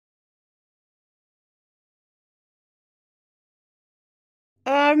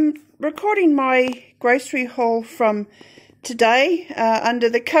I'm recording my grocery haul from today. Under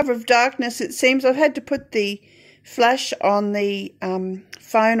the cover of darkness, it seems. I've had to put the flash on the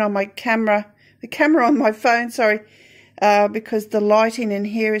phone on my camera, the camera on my phone, sorry, because the lighting in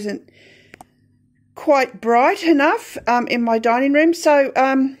here isn't quite bright enough in my dining room. So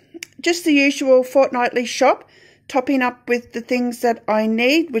just the usual fortnightly shop, topping up with the things that I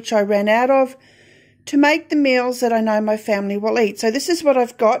need, which I ran out of, to make the meals that I know my family will eat. So this is what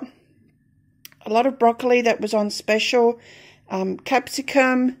I've got. A lot of broccoli that was on special,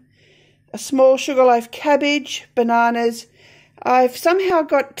 capsicum, a small sugar loaf cabbage, bananas. I've somehow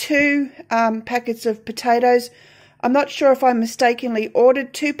got 2 packets of potatoes. I'm not sure if I mistakenly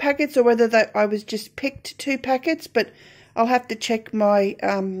ordered 2 packets or whether I was just picked 2 packets, but I'll have to check my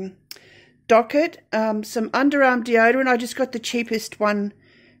docket. Some underarm deodorant. I just got the cheapest one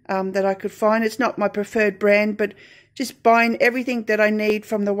that I could find. It's not my preferred brand, but just buying everything that I need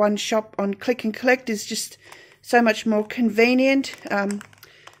from the one shop on Click and Collect is just so much more convenient.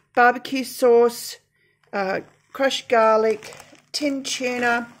 Barbecue sauce, crushed garlic, tin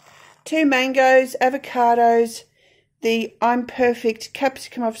tuna, 2 mangoes, avocados, the I'm Perfect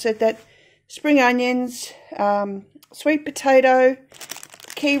capsicum, I've said that, spring onions, sweet potato,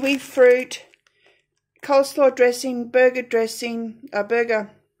 kiwi fruit, coleslaw dressing,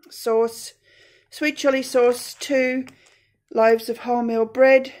 burger sauce, sweet chili sauce, 2 loaves of wholemeal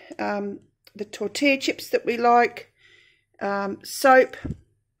bread, the tortilla chips that we like, soap,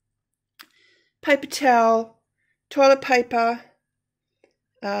 paper towel, toilet paper.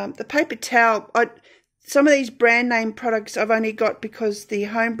 The paper towel, some of these brand name products I've only got because the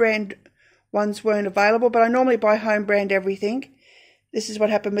home brand ones weren't available, but I normally buy home brand everything. This is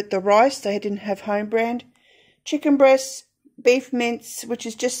what happened with the rice. They didn't have home brand. Chicken breasts, beef mince, which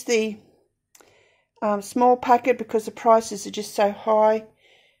is just the small packet because the prices are just so high.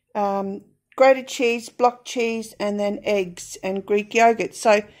 Grated cheese, block cheese, and then eggs and Greek yogurt.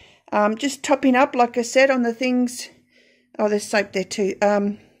 So just topping up, like I said, on the things. Oh, there's soap there too.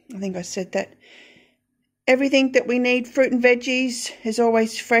 I think I said that. Everything that we need, fruit and veggies, is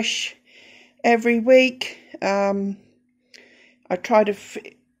always fresh every week. I try to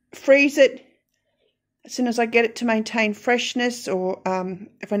freeze it as soon as I get it to maintain freshness, or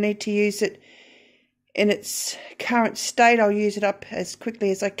if I need to use it in its current state, I'll use it up as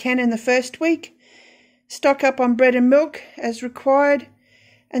quickly as I can in the first week. Stock up on bread and milk as required,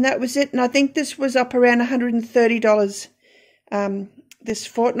 and that was it. And I think this was up around $130 this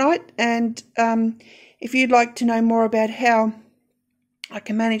fortnight. And if you'd like to know more about how I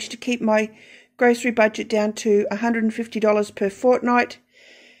can manage to keep my grocery budget down to $150 per fortnight,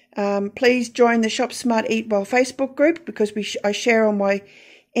 please join the Shop Smart Eat Well Facebook group, because I share all my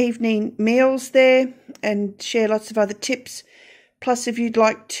evening meals there and share lots of other tips. Plus, if you'd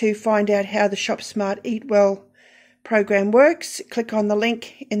like to find out how the Shop Smart Eat Well program works, click on the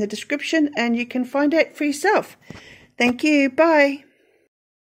link in the description and you can find out for yourself. Thank you. Bye.